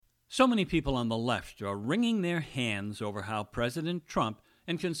So many people on the left are wringing their hands over how President Trump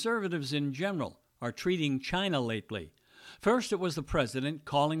and conservatives in general are treating China lately. First, it was the president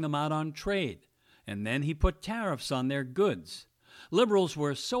calling them out on trade, and then he put tariffs on their goods. Liberals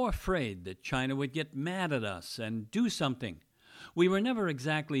were so afraid that China would get mad at us and do something. We were never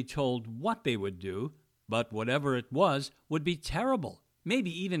exactly told what they would do, but whatever it was would be terrible,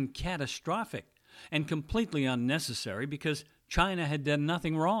 maybe even catastrophic, and completely unnecessary because China had done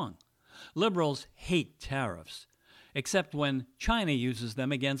nothing wrong. Liberals hate tariffs, except when China uses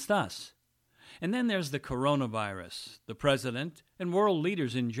them against us. And then there's the coronavirus. The president and world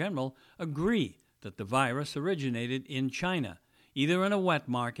leaders in general agree that the virus originated in China, either in a wet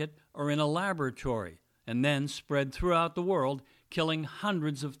market or in a laboratory, and then spread throughout the world, killing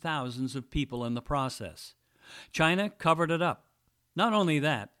hundreds of thousands of people in the process. China covered it up. Not only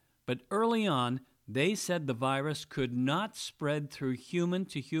that, but early on, they said the virus could not spread through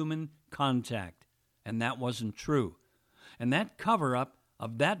human-to-human contact, and that wasn't true. And that cover-up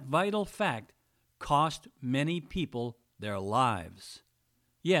of that vital fact cost many people their lives.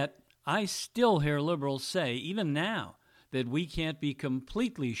 Yet, I still hear liberals say, even now, that we can't be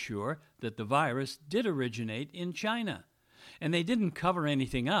completely sure that the virus did originate in China. And they didn't cover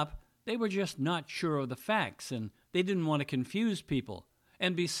anything up. They were just not sure of the facts, and they didn't want to confuse people.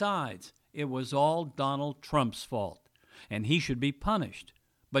 And besides, it was all Donald Trump's fault, and he should be punished.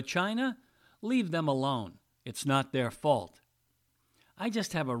 But China? Leave them alone. It's not their fault. I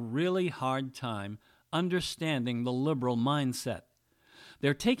just have a really hard time understanding the liberal mindset.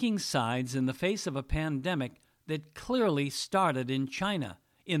 They're taking sides in the face of a pandemic that clearly started in China,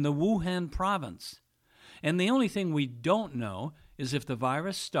 in the Wuhan province. And the only thing we don't know is if the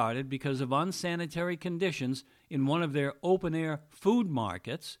virus started because of unsanitary conditions in one of their open-air food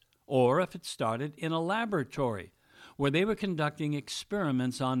markets, or if it started in a laboratory where they were conducting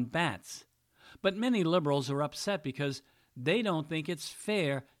experiments on bats. But many liberals are upset because they don't think it's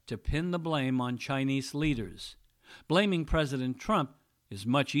fair to pin the blame on Chinese leaders. Blaming President Trump is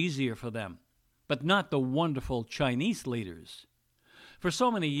much easier for them, but not the wonderful Chinese leaders. For so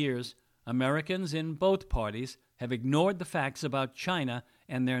many years, Americans in both parties have ignored the facts about China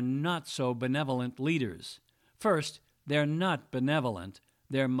and their not-so-benevolent leaders. First, they're not benevolent,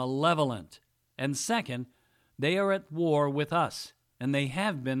 they're malevolent. And second, they are at war with us, and they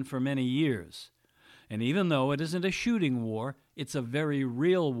have been for many years. And even though it isn't a shooting war, it's a very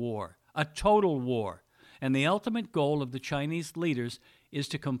real war, a total war. And the ultimate goal of the Chinese leaders is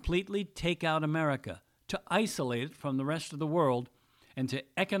to completely take out America, to isolate it from the rest of the world, and to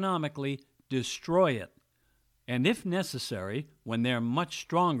economically destroy it. And if necessary, when they're much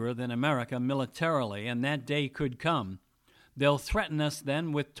stronger than America militarily, and that day could come, they'll threaten us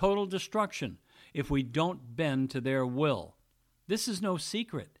then with total destruction if we don't bend to their will. This is no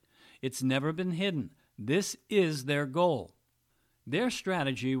secret. It's never been hidden. This is their goal. Their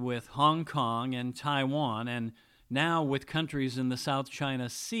strategy with Hong Kong and Taiwan, and now with countries in the South China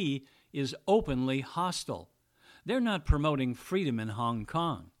Sea, is openly hostile. They're not promoting freedom in Hong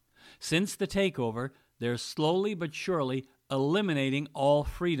Kong. Since the takeover, they're slowly but surely eliminating all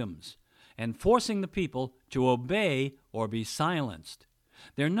freedoms and forcing the people to obey or be silenced.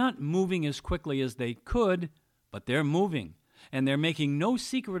 They're not moving as quickly as they could, but they're moving, and they're making no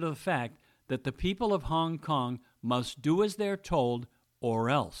secret of the fact that the people of Hong Kong must do as they're told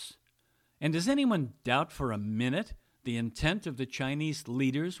or else. And does anyone doubt for a minute the intent of the Chinese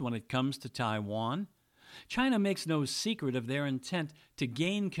leaders when it comes to Taiwan? China makes no secret of their intent to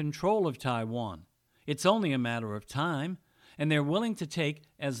gain control of Taiwan. It's only a matter of time, and they're willing to take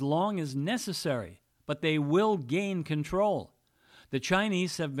as long as necessary, but they will gain control. The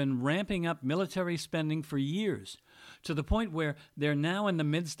Chinese have been ramping up military spending for years, to the point where they're now in the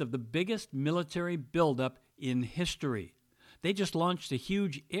midst of the biggest military buildup in history. They just launched a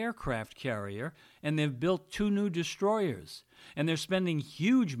huge aircraft carrier, and they've built 2 new destroyers, and they're spending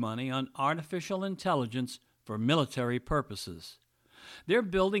huge money on artificial intelligence for military purposes. They're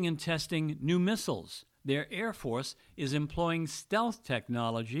building and testing new missiles. Their Air Force is employing stealth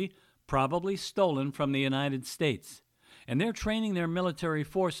technology, probably stolen from the United States. And they're training their military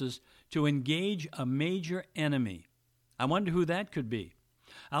forces to engage a major enemy. I wonder who that could be.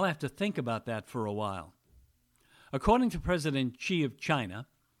 I'll have to think about that for a while. According to President Xi of China,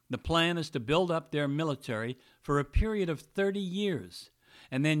 the plan is to build up their military for a period of 30 years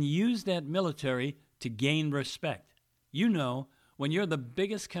and then use that military to gain respect. You know, when you're the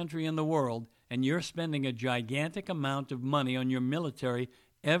biggest country in the world and you're spending a gigantic amount of money on your military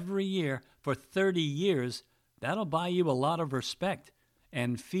every year for 30 years, that'll buy you a lot of respect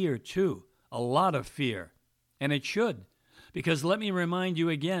and fear, too. A lot of fear. And it should. Because let me remind you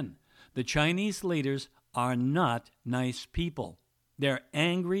again, The Chinese leaders are not nice people. They're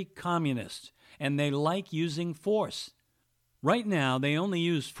angry communists, and they like using force. Right now, they only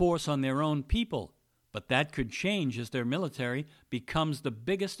use force on their own people, but that could change as their military becomes the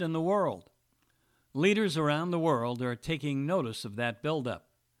biggest in the world. Leaders around the world are taking notice of that buildup,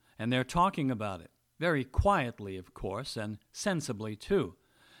 and they're talking about it, very quietly, of course, and sensibly, too.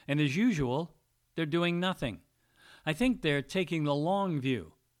 And as usual, they're doing nothing. I think they're taking the long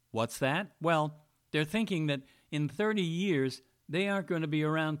view. What's that? Well, they're thinking that in 30 years, they aren't going to be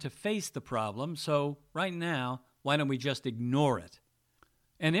around to face the problem, so right now, why don't we just ignore it?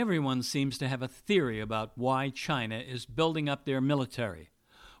 And everyone seems to have a theory about why China is building up their military.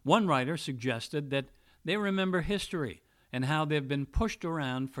 One writer suggested that they remember history and how they've been pushed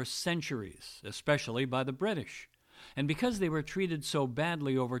around for centuries, especially by the British. And because they were treated so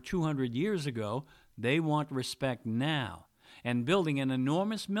badly over 200 years ago, they want respect now. And building an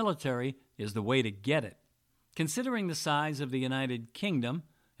enormous military is the way to get it. Considering the size of the United Kingdom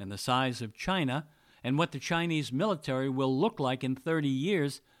and the size of China and what the Chinese military will look like in 30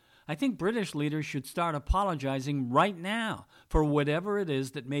 years, I think British leaders should start apologizing right now for whatever it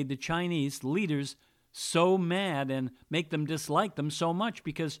is that made the Chinese leaders so mad and make them dislike them so much,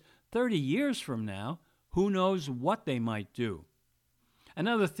 because 30 years from now, who knows what they might do.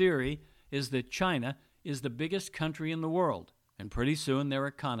 Another theory is that China is the biggest country in the world, and pretty soon their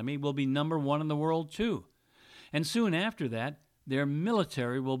economy will be number one in the world too. And soon after that, their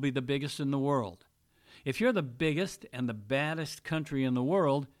military will be the biggest in the world. If you're the biggest and the baddest country in the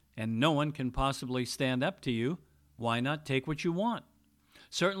world, and no one can possibly stand up to you, why not take what you want?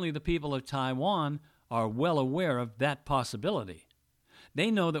 Certainly the people of Taiwan are well aware of that possibility. They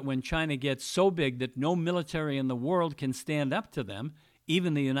know that when China gets so big that no military in the world can stand up to them,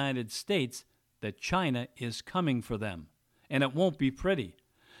 even the United States, that China is coming for them. And it won't be pretty.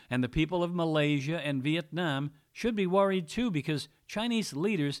 And the people of Malaysia and Vietnam should be worried too, because Chinese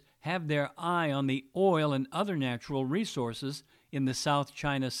leaders have their eye on the oil and other natural resources in the South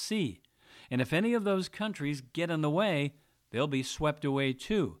China Sea. And if any of those countries get in the way, they'll be swept away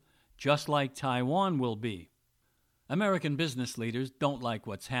too, just like Taiwan will be. American business leaders don't like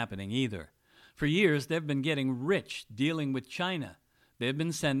what's happening either. For years, they've been getting rich dealing with China. They've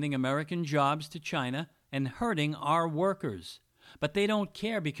been sending American jobs to China and hurting our workers. But they don't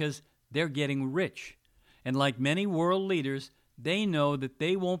care because they're getting rich. And like many world leaders, they know that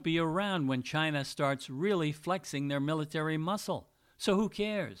they won't be around when China starts really flexing their military muscle. So who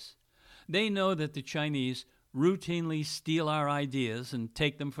cares? They know that the Chinese routinely steal our ideas and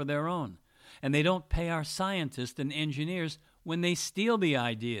take them for their own. And they don't pay our scientists and engineers when they steal the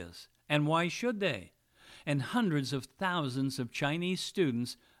ideas. And why should they? And hundreds of thousands of Chinese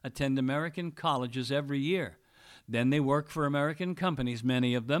students attend American colleges every year. Then they work for American companies,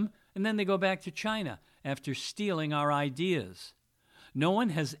 many of them, and then they go back to China after stealing our ideas. No one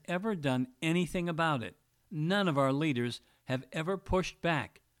has ever done anything about it. None of our leaders have ever pushed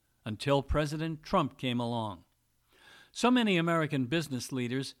back until President Trump came along. So many American business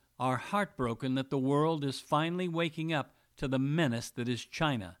leaders are heartbroken that the world is finally waking up to the menace that is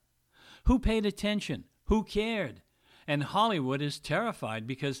China. Who paid attention? Who cared? And Hollywood is terrified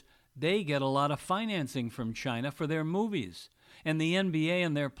because they get a lot of financing from China for their movies. And the NBA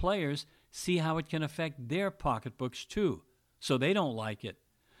and their players see how it can affect their pocketbooks too. So they don't like it.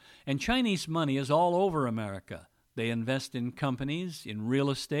 And Chinese money is all over America. They invest in companies, in real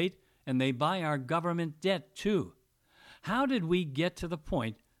estate, and they buy our government debt too. How did we get to the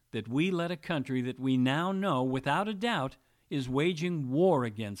point that we let a country that we now know without a doubt is waging war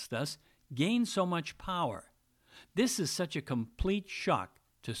against us gain so much power? This is such a complete shock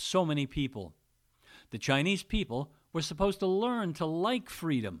to so many people. The Chinese people were supposed to learn to like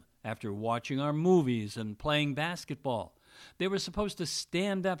freedom after watching our movies and playing basketball. They were supposed to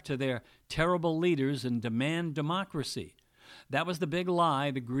stand up to their terrible leaders and demand democracy. That was the big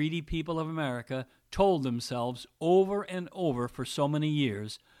lie the greedy people of America told themselves over and over for so many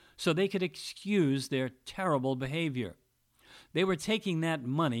years, so they could excuse their terrible behavior. They were taking that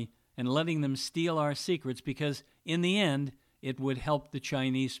money and letting them steal our secrets because, in the end, it would help the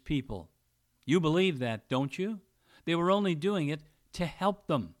Chinese people. You believe that, don't you? They were only doing it to help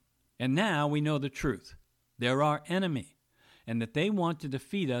them. And now we know the truth. They're our enemy, and that they want to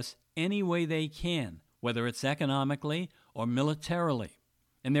defeat us any way they can, whether it's economically or militarily.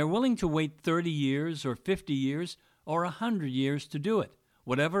 And they're willing to wait 30 years or 50 years or 100 years to do it,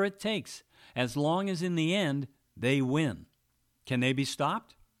 whatever it takes, as long as in the end they win. Can they be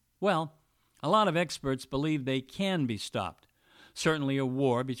stopped? Well, a lot of experts believe they can be stopped. Certainly a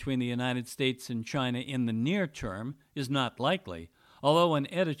war between the United States and China in the near term is not likely, although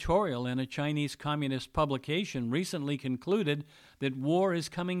an editorial in a Chinese communist publication recently concluded that war is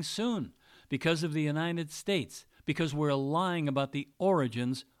coming soon because of the United States, because we're lying about the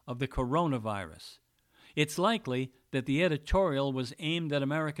origins of the coronavirus. It's likely that the editorial was aimed at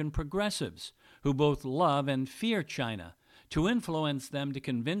American progressives who both love and fear China, to influence them to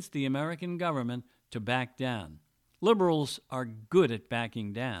convince the American government to back down. Liberals are good at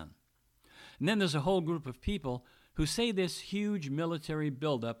backing down. And then there's a whole group of people who say this huge military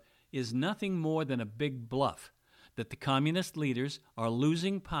buildup is nothing more than a big bluff, that the communist leaders are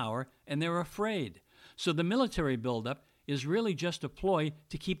losing power and they're afraid. So the military buildup is really just a ploy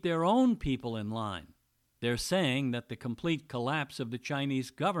to keep their own people in line. They're saying that the complete collapse of the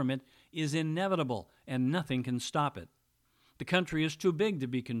Chinese government is inevitable and nothing can stop it. The country is too big to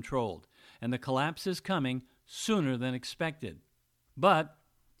be controlled, and the collapse is coming sooner than expected. But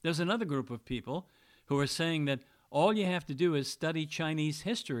there's another group of people who are saying that all you have to do is study Chinese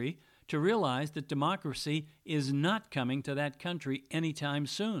history to realize that democracy is not coming to that country anytime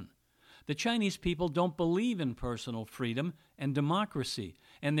soon. The Chinese people don't believe in personal freedom and democracy,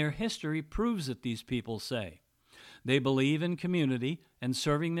 and their history proves it, these people say. They believe in community and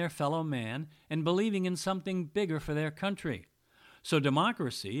serving their fellow man and believing in something bigger for their country. So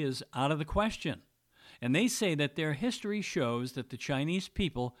democracy is out of the question. And they say that their history shows that the Chinese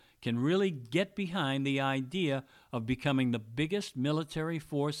people can really get behind the idea of becoming the biggest military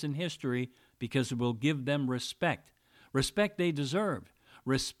force in history because it will give them respect. Respect they deserve.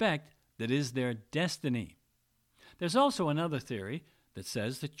 Respect that is their destiny. There's also another theory that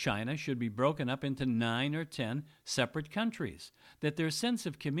says that China should be broken up into 9 or 10 separate countries, that their sense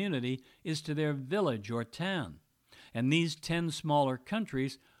of community is to their village or town. And these 10 smaller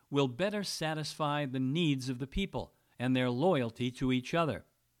countries will better satisfy the needs of the people and their loyalty to each other.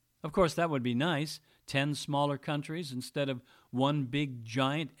 Of course, that would be nice, 10 smaller countries instead of one big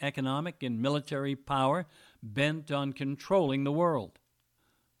giant economic and military power bent on controlling the world.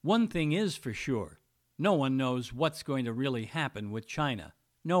 One thing is for sure, no one knows what's going to really happen with China.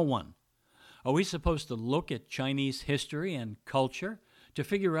 No one. Are we supposed to look at Chinese history and culture to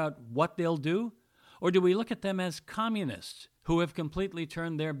figure out what they'll do? Or do we look at them as communists who have completely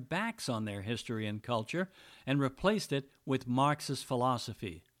turned their backs on their history and culture and replaced it with Marxist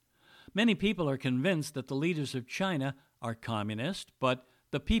philosophy? Many people are convinced that the leaders of China are communist, but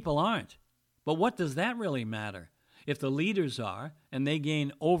the people aren't. But what does that really matter? If the leaders are, and they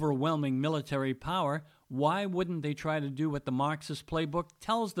gain overwhelming military power, why wouldn't they try to do what the Marxist playbook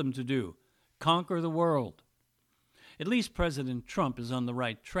tells them to do? Conquer the world. At least President Trump is on the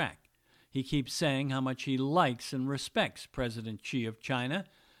right track. He keeps saying how much he likes and respects President Xi of China,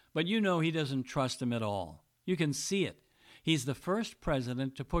 but you know he doesn't trust him at all. You can see it. He's the first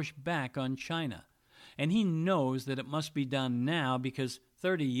president to push back on China, and he knows that it must be done now because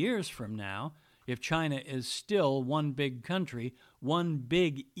 30 years from now, if China is still one big country, one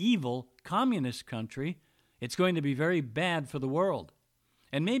big evil communist country, it's going to be very bad for the world.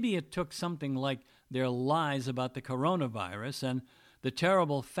 And maybe it took something like their lies about the coronavirus and the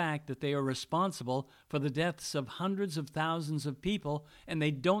terrible fact that they are responsible for the deaths of hundreds of thousands of people, and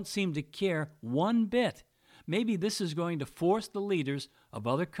they don't seem to care one bit. Maybe this is going to force the leaders of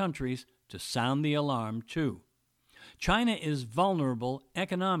other countries to sound the alarm too. China is vulnerable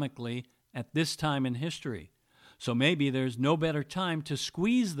economically at this time in history, so maybe there's no better time to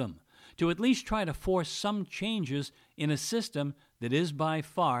squeeze them, to at least try to force some changes in a system that is by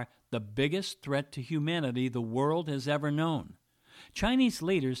far the biggest threat to humanity the world has ever known. Chinese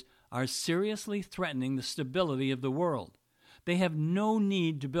leaders are seriously threatening the stability of the world. They have no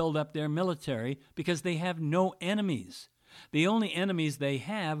need to build up their military because they have no enemies. The only enemies they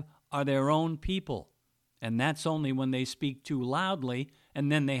have are their own people, and that's only when they speak too loudly,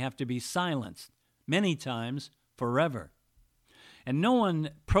 and then they have to be silenced, many times forever. And no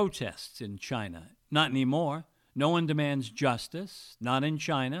one protests in China, not anymore. No one demands justice, not in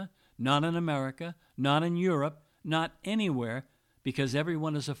China, not in America, not in Europe, not anywhere, because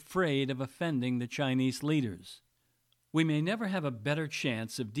everyone is afraid of offending the Chinese leaders. We may never have a better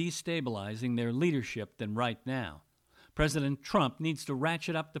chance of destabilizing their leadership than right now. President Trump needs to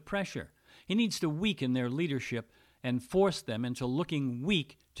ratchet up the pressure. He needs to weaken their leadership and force them into looking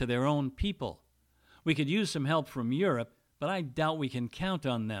weak to their own people. We could use some help from Europe, but I doubt we can count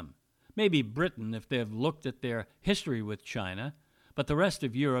on them. Maybe Britain if they've looked at their history with China, but the rest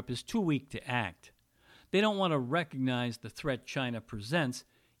of Europe is too weak to act. They don't want to recognize the threat China presents,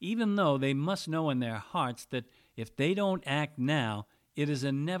 even though they must know in their hearts that if they don't act now, it is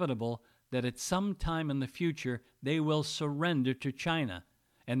inevitable that at some time in the future they will surrender to China,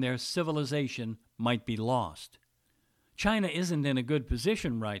 and their civilization might be lost. China isn't in a good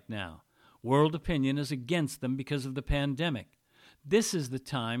position right now. World opinion is against them because of the pandemic. This is the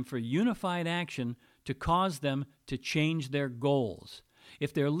time for unified action to cause them to change their goals.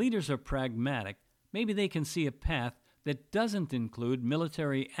 If their leaders are pragmatic, maybe they can see a path that doesn't include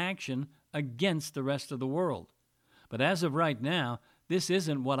military action against the rest of the world. But as of right now, this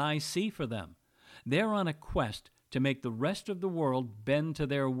isn't what I see for them. They're on a quest to make the rest of the world bend to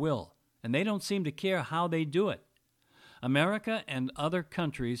their will, and they don't seem to care how they do it. America and other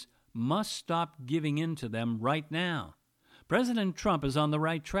countries must stop giving in to them right now. President Trump is on the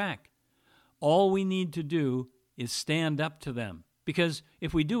right track. All we need to do is stand up to them, because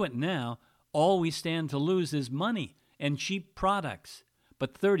if we do it now, all we stand to lose is money and cheap products.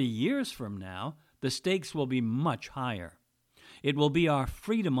 But 30 years from now, the stakes will be much higher. It will be our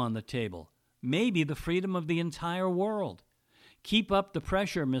freedom on the table, maybe the freedom of the entire world. Keep up the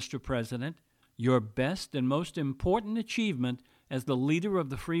pressure, Mr. President. Your best and most important achievement as the leader of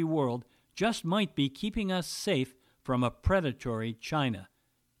the free world just might be keeping us safe from a predatory China.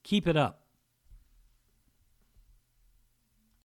 Keep it up.